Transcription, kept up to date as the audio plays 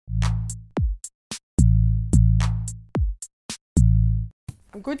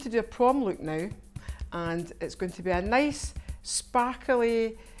I'm going to do a prom look now, and it's going to be a nice,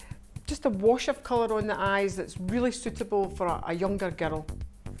 sparkly, just a wash of colour on the eyes that's really suitable for a younger girl.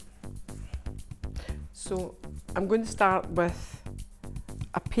 So I'm going to start with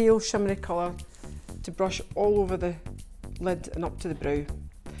a pale shimmery colour to brush all over the lid and up to the brow.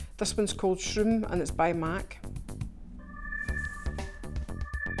 This one's called Shroom and it's by MAC.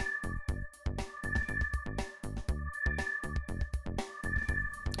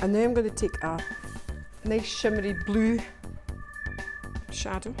 And now I'm going to take a nice shimmery blue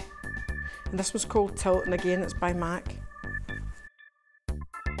shadow, and this one's called Tilt, and again it's by MAC.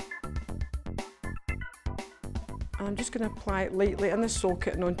 And I'm just going to apply it lightly in the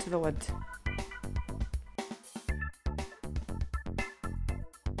socket and onto the lid.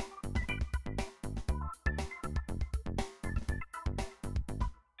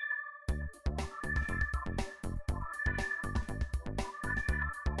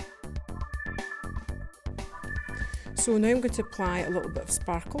 So now I'm going to apply a little bit of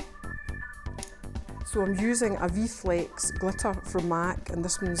sparkle. So I'm using a V-Flex glitter from MAC, and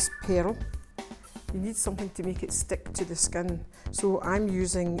this one's Pearl. You need something to make it stick to the skin. So I'm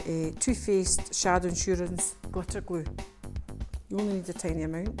using a Too Faced Shadow Insurance glitter glue. You only need a tiny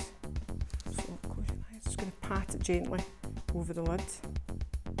amount. So close your eyes. Just going to pat it gently over the lid.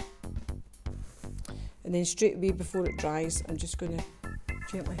 And then straight away before it dries, I'm just going to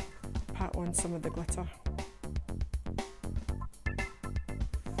gently pat on some of the glitter.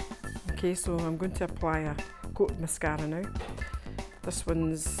 Okay, so I'm going to apply a coat of mascara now. This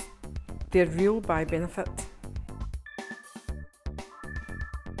one's They're Real by Benefit.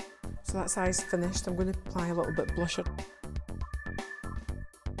 So that's eyes finished. I'm going to apply a little bit of blusher.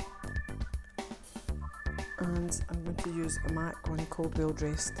 And I'm going to use a MAC one called Well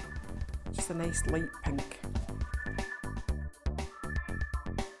Dressed. Just a nice light pink.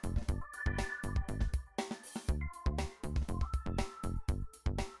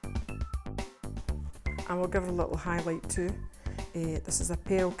 I will give it a little highlight too. This is a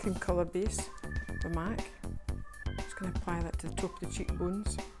Pearl cream colour base by MAC. Just going to apply that to the top of the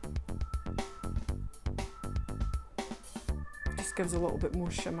cheekbones. Just gives a little bit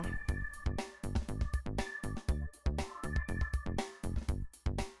more shimmer.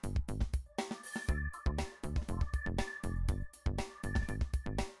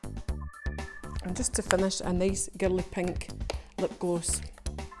 And just to finish, a nice girly pink lip gloss.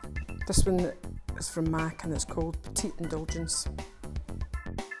 This one is from MAC and it's called Petite Indulgence.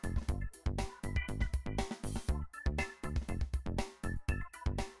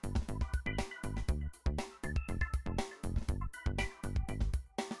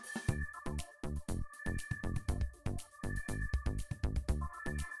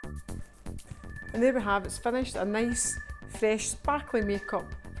 And there we have it, it's finished, a nice, fresh, sparkly makeup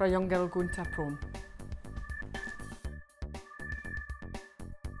for a young girl going to a prom.